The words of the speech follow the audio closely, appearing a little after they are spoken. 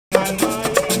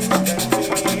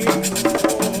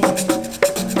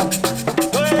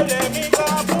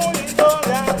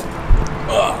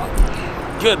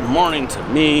Good morning to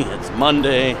me. It's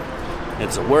Monday.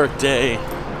 It's a work day.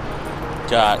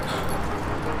 Got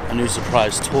a new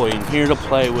surprise toy in here to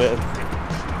play with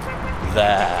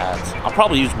that I'll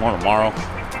probably use more tomorrow,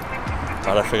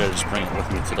 but I figured I'd just bring it with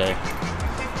me today.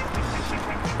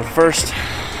 But first,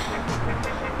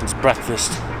 it's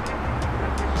breakfast.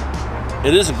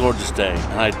 It is a gorgeous day,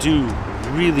 and I do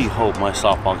really hope my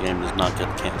softball game does not get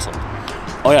canceled.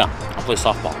 Oh yeah, I'll play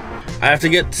softball. I have to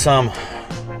get some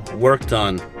work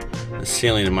done the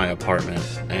ceiling in my apartment,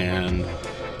 and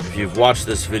if you've watched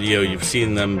this video, you've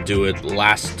seen them do it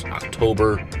last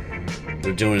October.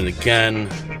 They're doing it again,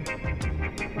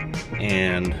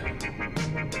 and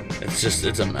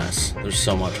it's a mess. There's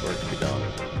so much work to be done,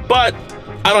 but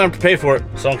I don't have to pay for it,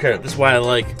 so I don't care. This is why I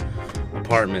like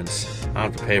apartments. I don't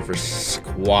have to pay for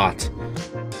squat.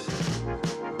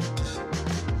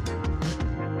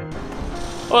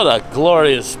 What a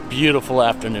glorious, beautiful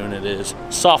afternoon it is.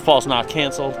 Softball's not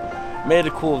canceled. Made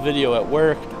a cool video at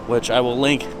work, which I will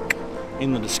link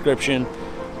in the description.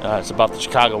 It's about the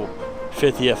Chicago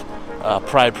 50th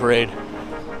Pride Parade.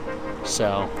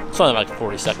 So it's only like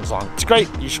 40 seconds long. It's great.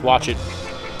 You should watch it.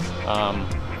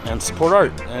 And support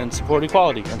art, and support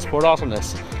equality, and support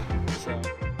awesomeness. So.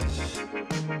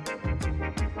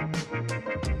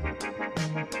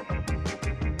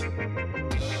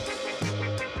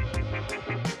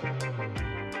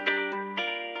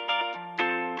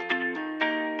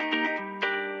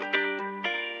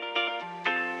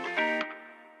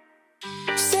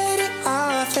 Set it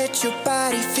off, let your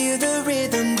body feel the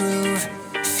rhythm groove.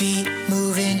 Feet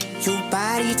moving, your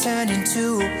body turn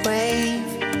into a wave.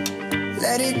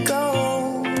 Let it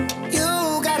go,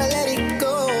 you gotta let it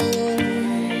go.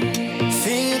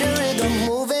 Feel the rhythm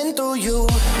moving through you.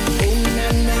 Oh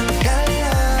na na na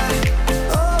na,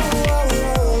 oh oh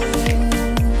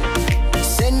oh.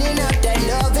 Sending out that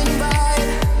loving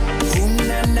vibe. Oh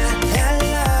na na na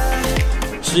na.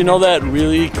 So you know that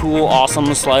really cool,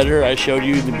 awesome slider I showed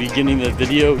you in the beginning of the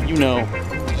video? You know,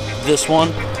 this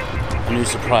one, a new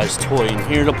surprise toy in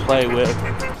here to play with.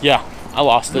 Yeah, I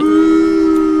lost it.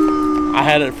 I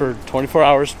had it for 24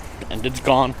 hours and it's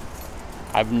gone.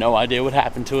 I have no idea what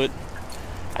happened to it.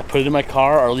 I put it in my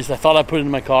car, or at least I thought I put it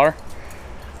in my car,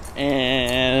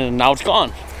 and now it's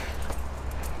gone.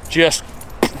 Just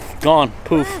gone,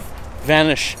 poof,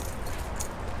 vanish,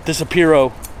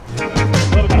 disappearo.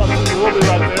 We'll be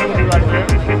right there. We'll be right there.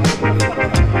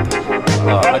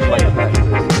 How'd you like that?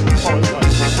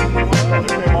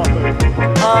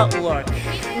 Look.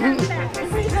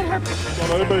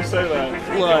 Don't anybody say that.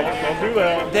 Look. Don't do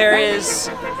that. There is.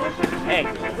 Hey.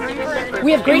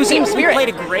 We have great team spirit. We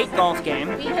played a great golf game.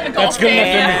 That's good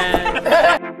enough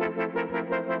for me.